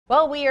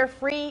Well, we are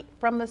free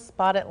from the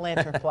spotted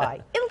lanternfly,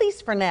 at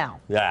least for now.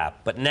 Yeah,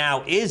 but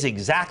now is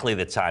exactly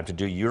the time to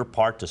do your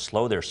part to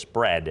slow their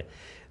spread.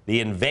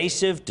 The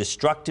invasive,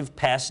 destructive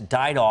pests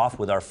died off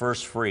with our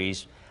first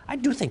freeze. I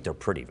do think they're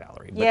pretty,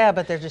 Valerie. Yeah,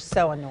 but they're just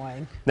so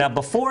annoying. Now,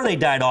 before they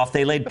died off,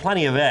 they laid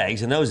plenty of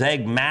eggs, and those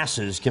egg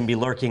masses can be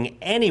lurking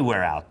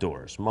anywhere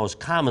outdoors,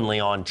 most commonly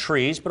on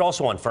trees, but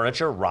also on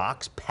furniture,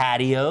 rocks,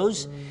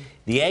 patios.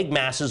 The egg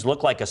masses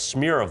look like a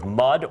smear of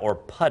mud or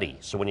putty,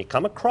 so when you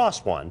come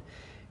across one,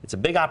 it's a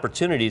big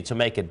opportunity to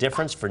make a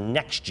difference for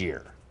next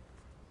year.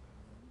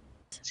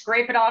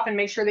 Scrape it off and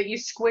make sure that you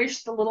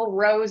squish the little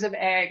rows of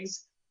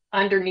eggs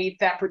underneath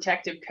that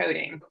protective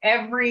coating.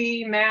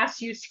 Every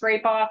mass you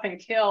scrape off and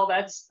kill,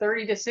 that's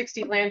 30 to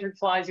 60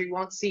 lanternflies you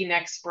won't see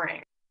next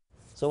spring.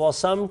 So while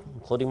some,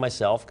 including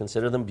myself,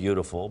 consider them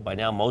beautiful, by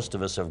now most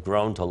of us have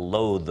grown to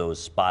loathe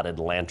those spotted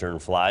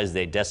lanternflies.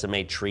 They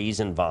decimate trees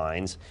and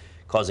vines,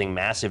 causing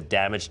massive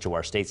damage to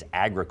our state's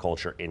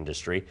agriculture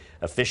industry.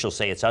 Officials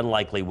say it's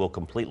unlikely we'll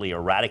completely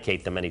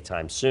eradicate them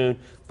anytime soon,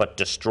 but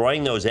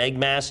destroying those egg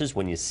masses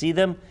when you see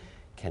them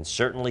can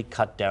certainly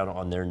cut down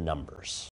on their numbers.